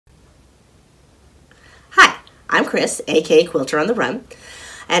I'm Chris, aka Quilter on the Run,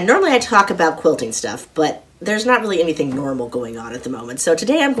 and normally I talk about quilting stuff, but there's not really anything normal going on at the moment, so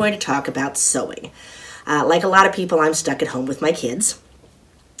today I'm going to talk about sewing. Like a lot of people, I'm stuck at home with my kids.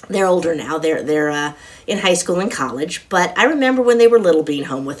 They're older now, they're in high school and college, but I remember when they were little being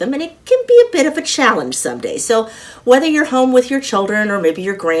home with them, and it can be a bit of a challenge some days. So whether you're home with your children or maybe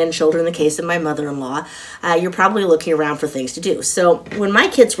your grandchildren, in the case of my mother-in-law, you're probably looking around for things to do. So when my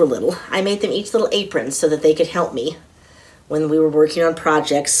kids were little, I made them each little aprons so that they could help me when we were working on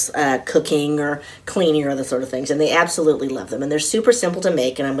projects, cooking or cleaning or other sort of things, and they absolutely love them. And they're super simple to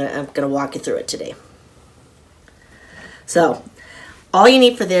make, and I'm gonna walk you through it today. So, all you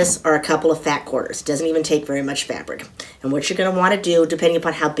need for this are a couple of fat quarters. It doesn't even take very much fabric. And what you're going to want to do, depending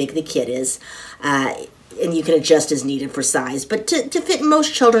upon how big the kid is, and you can adjust as needed for size, but to fit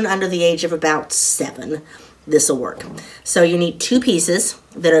most children under the age of about 7, this will work. So you need 2 pieces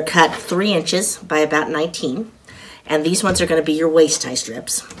that are cut 3 inches by about 19, and these ones are going to be your waist tie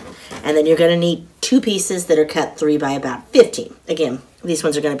strips. And then you're going to need 2 pieces that are cut 3 by about 15. Again, these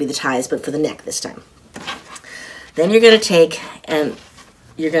ones are going to be the ties, but for the neck this time. Then you're going to take and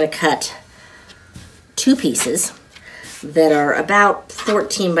you're going to cut 2 pieces that are about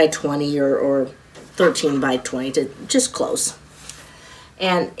 14 by 20 or 13 by 20, to just close.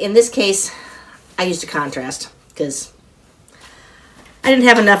 And in this case, I used a contrast because I didn't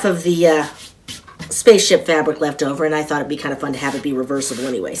have enough of the spaceship fabric left over, and I thought it'd be kind of fun to have it be reversible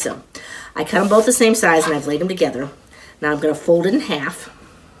anyway. So I cut them both the same size, and I've laid them together. Now I'm going to fold it in half.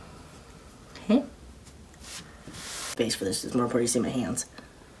 Okay. Space for this is more important. You see my hands.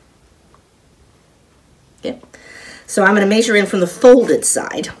 Okay, so I'm going to measure in from the folded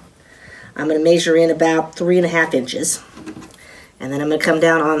side. I'm going to measure in about 3.5 inches, and then I'm going to come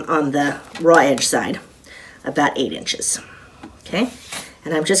down on the raw edge side about 8 inches. Okay,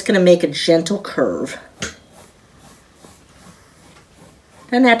 and I'm just going to make a gentle curve.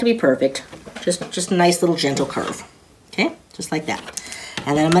 Doesn't have to be perfect, just a nice little gentle curve. Okay, just like that.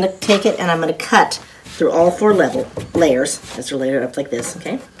 And then I'm going to take it and I'm going to cut through all 4 layers as they're layered up like this,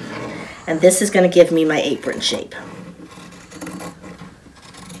 okay? And this is going to give me my apron shape.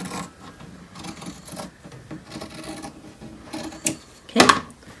 Okay?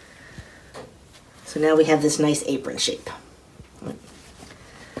 So now we have this nice apron shape.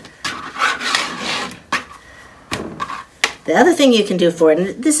 The other thing you can do for it,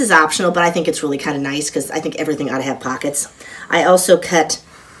 and this is optional, but I think it's really kind of nice because I think everything ought to have pockets. I also cut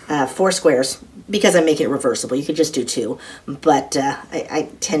 4 squares because I'm making it reversible. You could just do 2, but I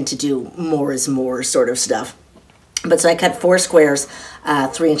tend to do more is more sort of stuff. But so I cut 4 squares,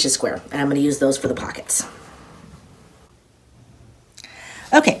 3 inches square, and I'm going to use those for the pockets.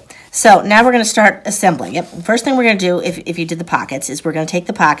 Okay, so now we're going to start assembling. Yep, first thing we're going to do, if you did the pockets, is we're going to take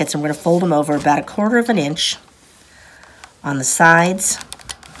the pockets and we're going to fold them over about 1/4 inch on the sides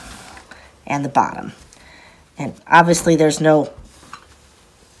and the bottom. And obviously there's no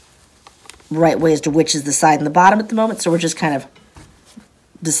right way as to which is the side and the bottom at the moment, so we're just kind of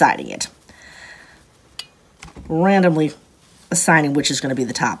deciding it. Randomly assigning which is going to be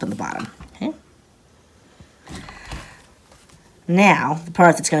the top and the bottom. Okay. Now, the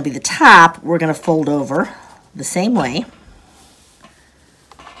part that's going to be the top, we're going to fold over the same way,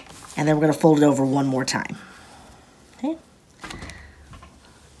 and then we're going to fold it over one more time. Okay.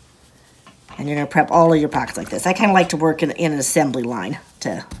 And you're going to prep all of your pockets like this. I kind of like to work in an assembly line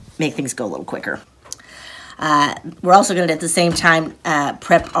to make things go a little quicker. We're also going to, at the same time,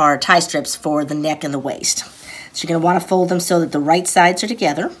 prep our tie strips for the neck and the waist. So you're going to want to fold them so that the right sides are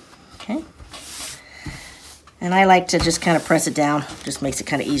together. Okay. And I like to just kind of press it down. Just makes it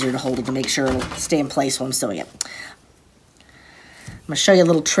kind of easier to hold it to make sure it'll stay in place while I'm sewing it. I'm going to show you a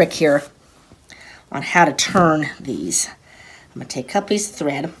little trick here on how to turn these. I'm going to take a couple pieces of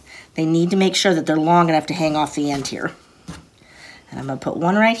thread. They need to make sure that they're long enough to hang off the end here. And I'm going to put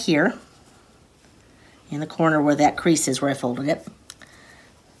one right here in the corner where that crease is where I folded it.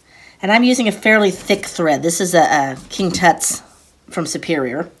 And I'm using a fairly thick thread. This is a King Tut's from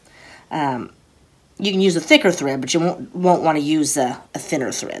Superior. You can use a thicker thread, but you won't want to use a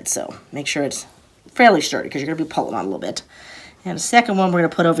thinner thread. So make sure it's fairly sturdy because you're going to be pulling on a little bit. And the second one we're going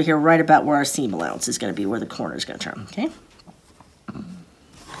to put over here right about where our seam allowance is going to be, where the corner is going to turn. Okay?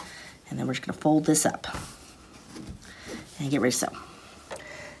 And then we're just going to fold this up and get ready to sew.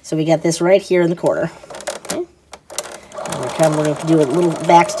 So we got this right here in the corner. Okay. And we're going to do a little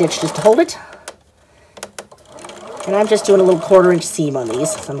back stitch just to hold it. And I'm just doing a little 1/4 inch seam on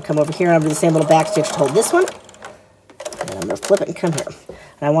these. So I'm going to come over here and I'm going to do the same little back stitch to hold this one. And I'm going to flip it and come here. And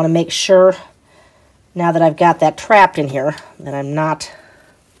I want to make sure, now that I've got that trapped in here, that I'm not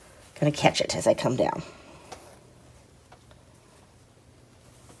going to catch it as I come down.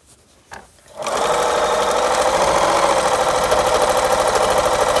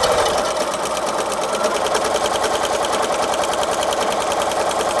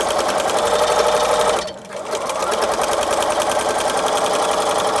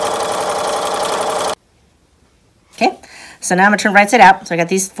 So now I'm going to turn right side out. So I got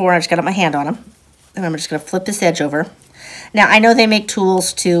these 4, I just got my hand on them. And I'm just going to flip this edge over. Now, I know they make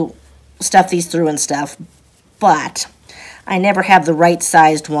tools to stuff these through and stuff, but I never have the right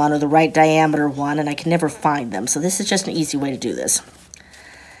sized one or the right diameter one, and I can never find them. So this is just an easy way to do this.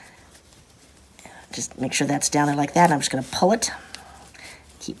 Just make sure that's down there like that. And I'm just going to pull it.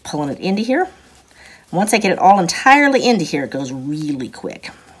 Keep pulling it into here. Once I get it all entirely into here, it goes really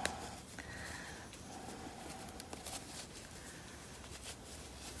quick.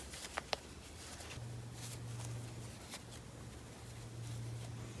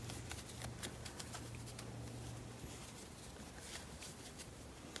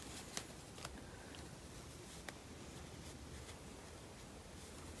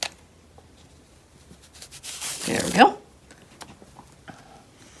 There we go.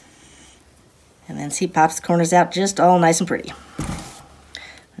 And then see, pops the corners out just all nice and pretty. I'm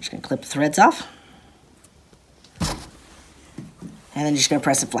just going to clip the threads off. And then just going to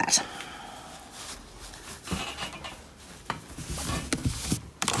press it flat.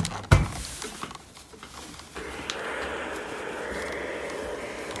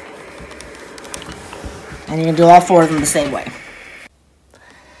 And you can do all 4 of them the same way.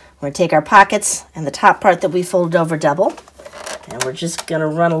 We're going to take our pockets and the top part that we folded over double, and we're just going to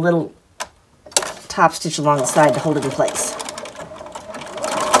run a little top stitch along the side to hold it in place.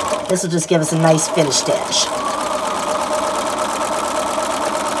 This will just give us a nice finished edge.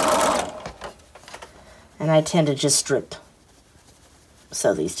 And I tend to just strip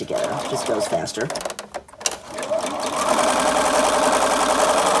sew these together. It just goes faster.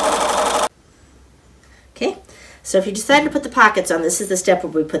 Okay, so if you decide to put the pockets on, this is the step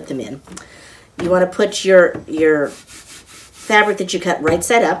where we put them in. You want to put your fabric that you cut right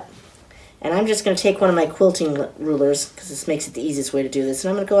side up. And I'm just going to take one of my quilting rulers, because this makes it the easiest way to do this. And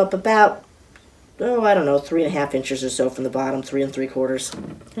I'm going to go up about, oh, I don't know, 3.5 inches or so from the bottom, 3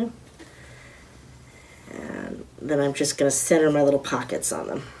 3/4. Okay. And then I'm just going to center my little pockets on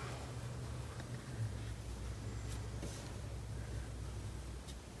them.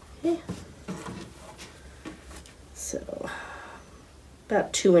 Okay. So,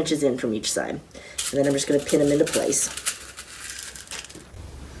 about 2 inches in from each side. And then I'm just going to pin them into place.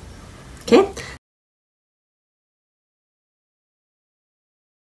 Okay.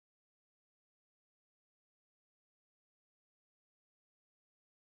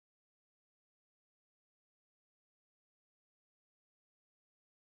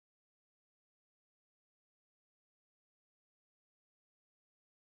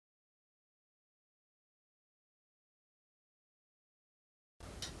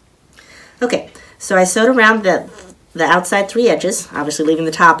 Okay, so I sewed around the outside 3 edges, obviously leaving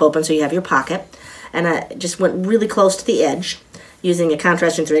the top open so you have your pocket. And I just went really close to the edge using a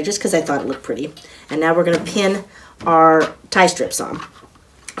contrasting thread just because I thought it looked pretty. And now we're going to pin our tie strips on.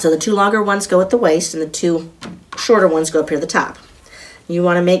 So the 2 longer ones go at the waist and the 2 shorter ones go up here at the top. You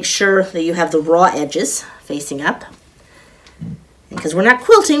want to make sure that you have the raw edges facing up. Because we're not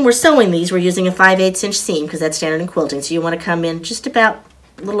quilting, we're sewing these. We're using a 5/8 inch seam because that's standard in quilting. So you want to come in just about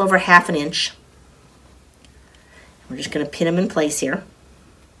a little over 1/2 inch. We're just going to pin them in place here.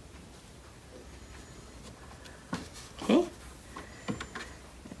 Okay.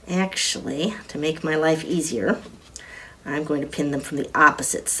 Actually, to make my life easier, I'm going to pin them from the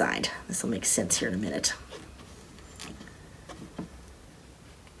opposite side. This will make sense here in a minute.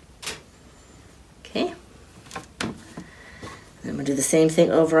 Okay. And I'm going to do the same thing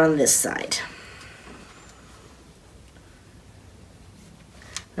over on this side.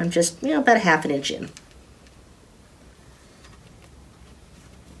 I'm just, about 1/2 inch in.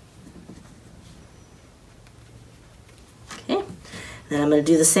 Okay. Then I'm going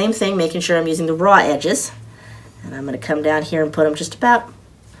to do the same thing, making sure I'm using the raw edges. And I'm going to come down here and put them just about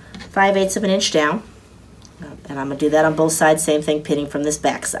 5/8 of an inch down. And I'm going to do that on both sides, same thing, pinning from this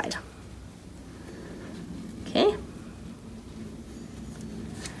back side. Okay.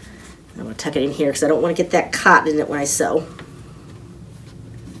 I'm going to tuck it in here because I don't want to get that cotton in it when I sew.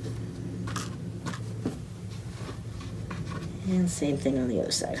 And same thing on the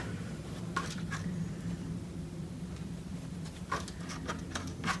other side.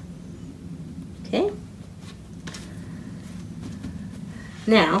 Okay.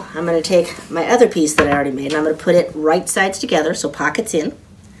 Now I'm going to take my other piece that I already made and I'm going to put it right sides together, so pockets in.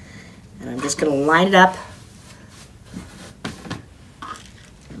 And I'm just going to line it up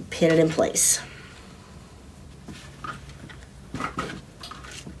and pin it in place.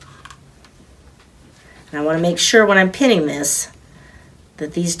 And I want to make sure when I'm pinning this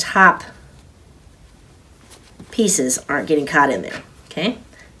that these top pieces aren't getting caught in there, okay?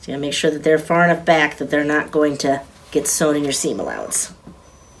 So you gotta make sure that they're far enough back that they're not going to gets sewn in your seam allowance.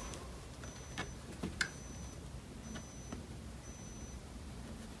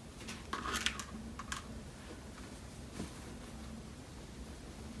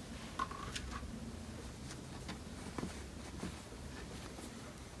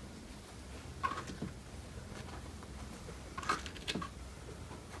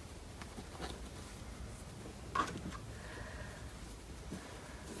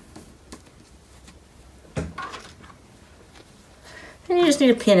 And you just need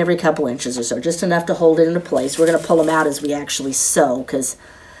a pin every couple inches or so, just enough to hold it into place. We're going to pull them out as we actually sew, because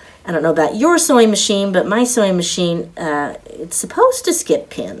I don't know about your sewing machine, but my sewing machine, it's supposed to skip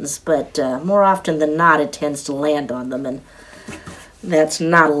pins, but more often than not, it tends to land on them, and that's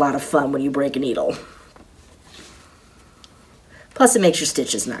not a lot of fun when you break a needle. Plus, it makes your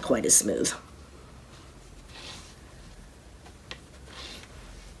stitches not quite as smooth.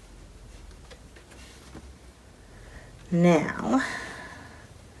 Now,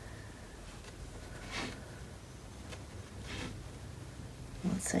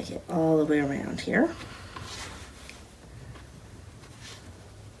 once I get all the way around here,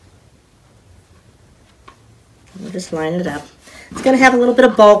 we'll just line it up. It's going to have a little bit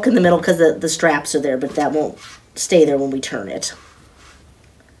of bulk in the middle because the straps are there, but that won't stay there when we turn it.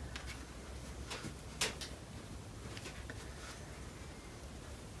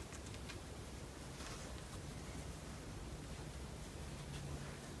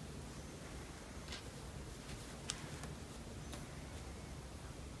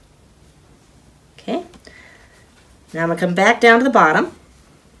 Okay, now I'm going to come back down to the bottom,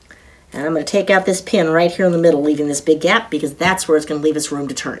 and I'm going to take out this pin right here in the middle, leaving this big gap, because that's where it's going to leave us room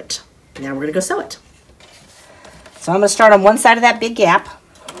to turn it. Now we're going to go sew it. So I'm going to start on one side of that big gap,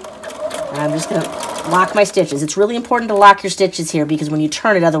 and I'm just going to lock my stitches. It's really important to lock your stitches here, because when you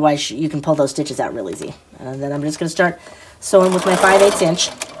turn it, otherwise you can pull those stitches out real easy. And then I'm just going to start sewing with my 5/8 inch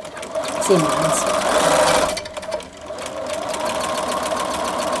seam lines.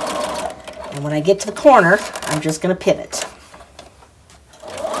 And when I get to the corner, I'm just going to pivot.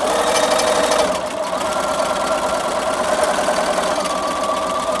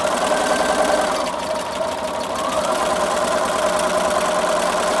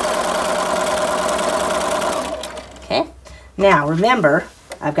 Okay, now remember,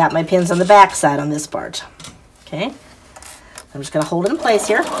 I've got my pins on the back side on this part. Okay, I'm just going to hold it in place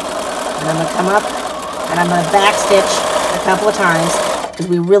here, and I'm going to come up and I'm going to back stitch a couple of times, because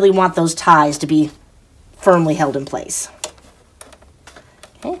we really want those ties to be firmly held in place.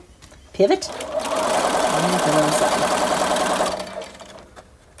 Okay, pivot, and go to the side.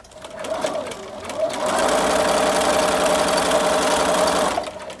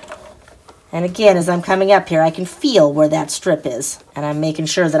 And again, as I'm coming up here, I can feel where that strip is, and I'm making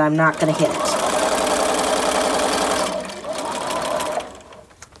sure that I'm not going to hit it.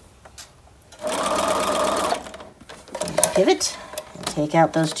 Pivot. Take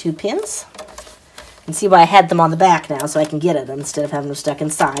out those two pins. You can see why I had them on the back now, so I can get at them instead of having them stuck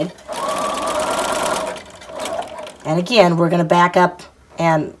inside. And again, we're going to back up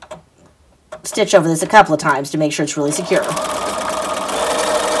and stitch over this a couple of times to make sure it's really secure.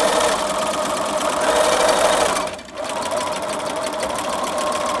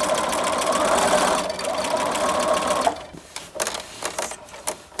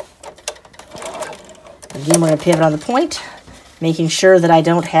 Again, we're going to pivot on the point, making sure that I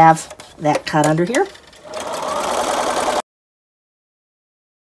don't have that cut under here.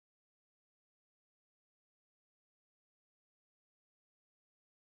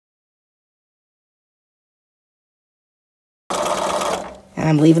 And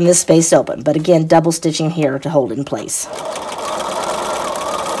I'm leaving this space open, but again, double stitching here to hold it in place.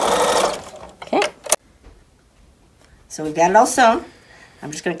 Okay. So we've got it all sewn.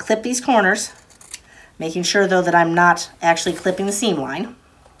 I'm just going to clip these corners, making sure though that I'm not actually clipping the seam line.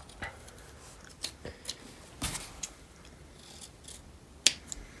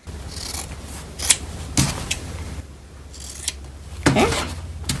 Okay.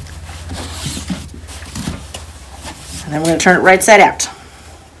 And then we're going to turn it right side out.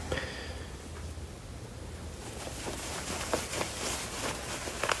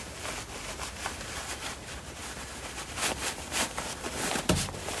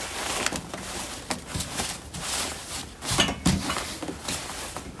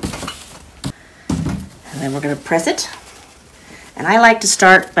 Then we're going to press it, and I like to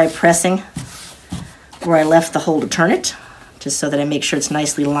start by pressing where I left the hole to turn it, just so that I make sure it's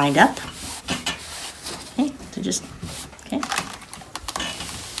nicely lined up. Okay, so just, okay.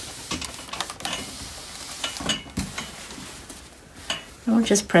 And we're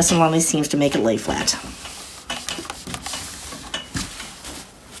just pressing along these seams to make it lay flat.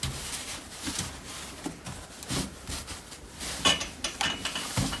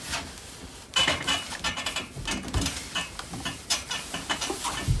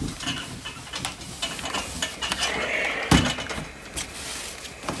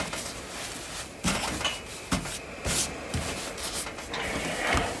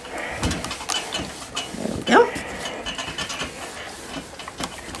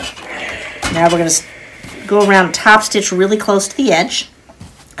 Now we're going to go around top stitch really close to the edge,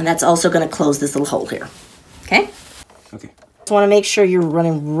 and that's also going to close this little hole here. Okay? Okay. Just want to make sure you're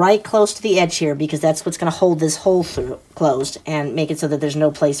running right close to the edge here, because that's what's going to hold this hole through closed and make it so that there's no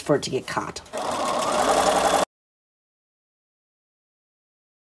place for it to get caught.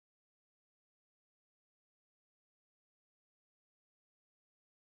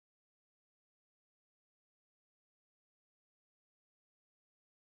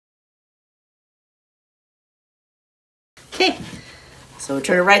 Okay, so we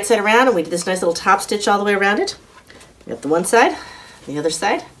turn it right side around, and we do this nice little top stitch all the way around it. We got the one side, the other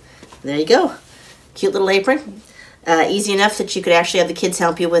side. There you go. Cute little apron. Easy enough that you could actually have the kids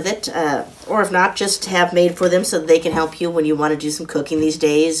help you with it, or if not, just have made for them so that they can help you when you want to do some cooking these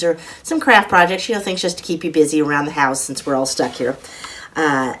days, or some craft projects, things just to keep you busy around the house since we're all stuck here.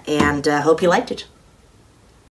 And hope you liked it.